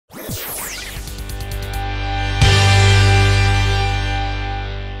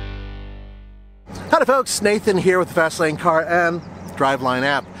Howdy folks, Nathan here with the Fastlane Car and Driveline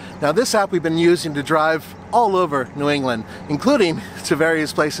app. Now this app we've been using to drive all over New England, including to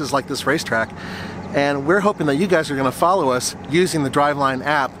various places like this racetrack. And we're hoping that you guys are going to follow us using the Driveline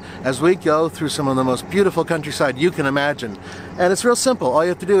app as we go through some of the most beautiful countryside you can imagine. And it's real simple. All you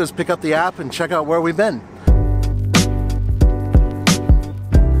have to do is pick up the app and check out where we've been.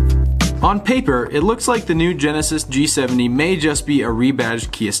 On paper, it looks like the new Genesis G70 may just be a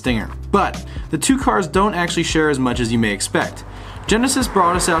rebadged Kia Stinger, but the two cars don't actually share as much as you may expect. Genesis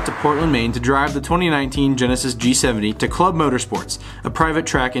brought us out to Portland, Maine to drive the 2019 Genesis G70 to Club Motorsports, a private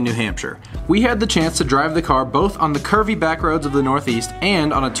track in New Hampshire. We had the chance to drive the car both on the curvy back roads of the Northeast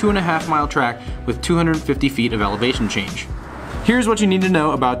and on a 2.5-mile track with 250 feet of elevation change. Here's what you need to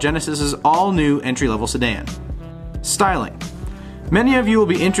know about Genesis's all-new entry-level sedan. Styling. Many of you will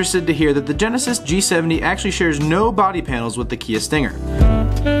be interested to hear that the Genesis G70 actually shares no body panels with the Kia Stinger.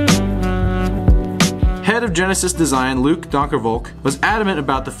 Head of Genesis Design, Luke Donkervolk, was adamant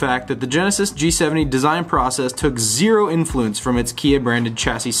about the fact that the Genesis G70 design process took zero influence from its Kia-branded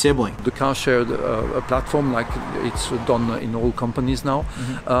chassis sibling. The car shared a platform like it's done in all companies now,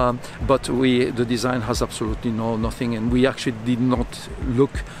 but the design has absolutely nothing, and we actually did not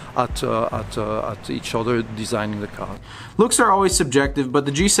look at each other designing the car. Looks are always subjective, but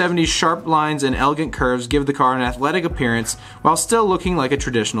the G70's sharp lines and elegant curves give the car an athletic appearance while still looking like a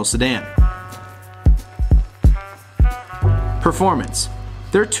traditional sedan. Performance.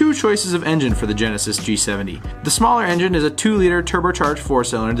 There are two choices of engine for the Genesis G70. The smaller engine is a 2-liter turbocharged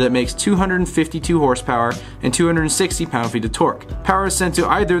 4-cylinder that makes 252 horsepower and 260 pound-feet of torque. Power is sent to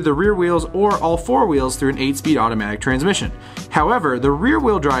either the rear wheels or all 4 wheels through an 8-speed automatic transmission. However, the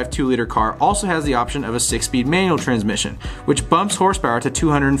rear-wheel drive 2-liter car also has the option of a 6-speed manual transmission, which bumps horsepower to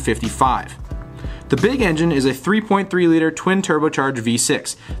 255. The big engine is a 3.3-liter twin-turbocharged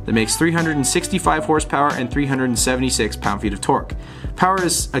V6 that makes 365 horsepower and 376 pound-feet of torque. Power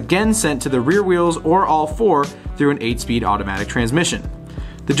is again sent to the rear wheels or all 4 through an 8-speed automatic transmission.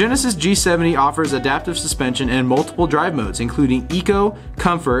 The Genesis G70 offers adaptive suspension and multiple drive modes, including Eco,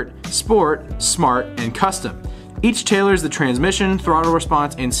 Comfort, Sport, Smart, and Custom. Each tailors the transmission, throttle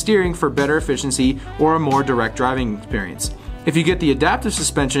response, and steering for better efficiency or a more direct driving experience. If you get the adaptive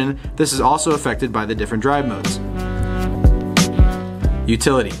suspension, this is also affected by the different drive modes.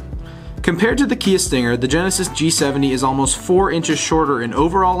 Utility. Compared to the Kia Stinger, the Genesis G70 is almost 4 inches shorter in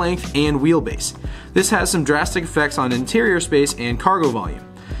overall length and wheelbase. This has some drastic effects on interior space and cargo volume.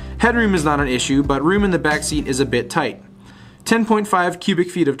 Headroom is not an issue, but room in the back seat is a bit tight. 10.5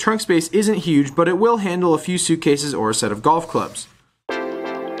 cubic feet of trunk space isn't huge, but it will handle a few suitcases or a set of golf clubs.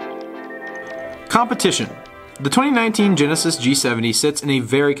 Competition. The 2019 Genesis G70 sits in a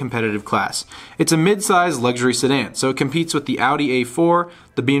very competitive class. It's a mid-size luxury sedan, so it competes with the Audi A4,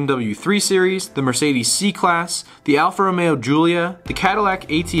 the BMW 3 Series, the Mercedes C-Class, the Alfa Romeo Giulia, the Cadillac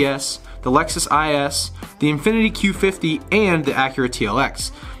ATS, the Lexus IS, the Infiniti Q50, and the Acura TLX.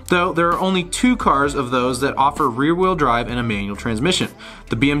 Though there are only 2 cars of those that offer rear-wheel drive and a manual transmission,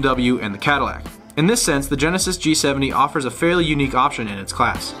 the BMW and the Cadillac. In this sense, the Genesis G70 offers a fairly unique option in its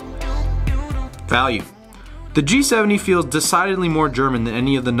class. Value. The G70 feels decidedly more German than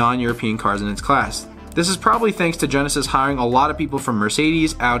any of the non-European cars in its class. This is probably thanks to Genesis hiring a lot of people from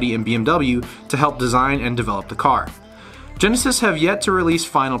Mercedes, Audi, and BMW to help design and develop the car. Genesis have yet to release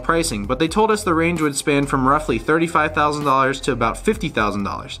final pricing, but they told us the range would span from roughly $35,000 to about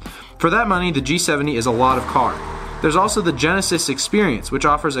 $50,000. For that money, the G70 is a lot of car. There's also the Genesis Experience, which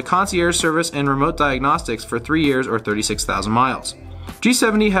offers a concierge service and remote diagnostics for 3 years or 36,000 miles.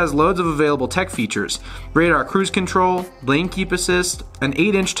 G70 has loads of available tech features: radar cruise control, lane keep assist, an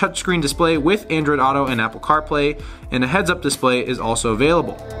 8-inch touchscreen display with Android Auto and Apple CarPlay, and a heads-up display is also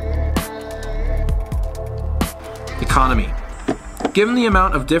available. Economy. Given the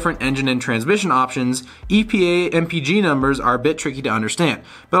amount of different engine and transmission options, EPA MPG numbers are a bit tricky to understand,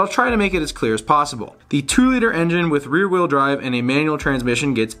 but I'll try to make it as clear as possible. The 2-liter engine with rear-wheel drive and a manual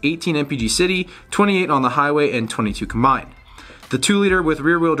transmission gets 18 MPG city, 28 on the highway, and 22 combined. The 2-liter with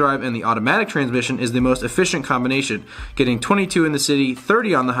rear-wheel drive and the automatic transmission is the most efficient combination, getting 22 in the city,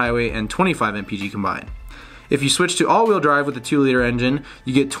 30 on the highway, and 25 MPG combined. If you switch to all-wheel drive with the 2-liter engine,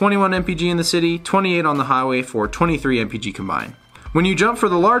 you get 21 MPG in the city, 28 on the highway for 23 MPG combined. When you jump for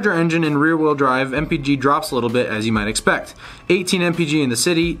the larger engine in rear-wheel drive, MPG drops a little bit as you might expect. 18 MPG in the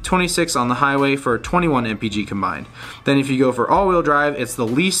city, 26 on the highway for 21 MPG combined. Then if you go for all-wheel drive, it's the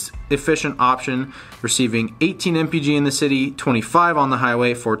least efficient option, receiving 18 MPG in the city, 25 on the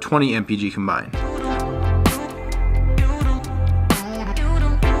highway for 20 MPG combined.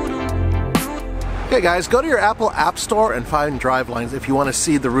 Okay guys, go to your Apple App Store and find Drivelines if you want to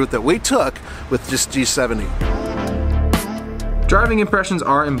see the route that we took with this G70. Driving impressions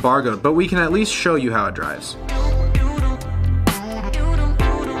are embargoed, but we can at least show you how it drives.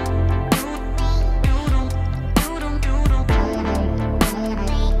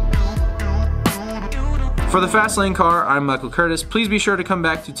 For the Fastlane Car, I'm Michael Curtis. Please be sure to come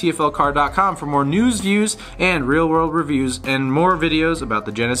back to tflcar.com for more news, views, and real-world reviews, and more videos about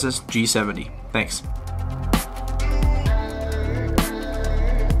the Genesis G70. Thanks.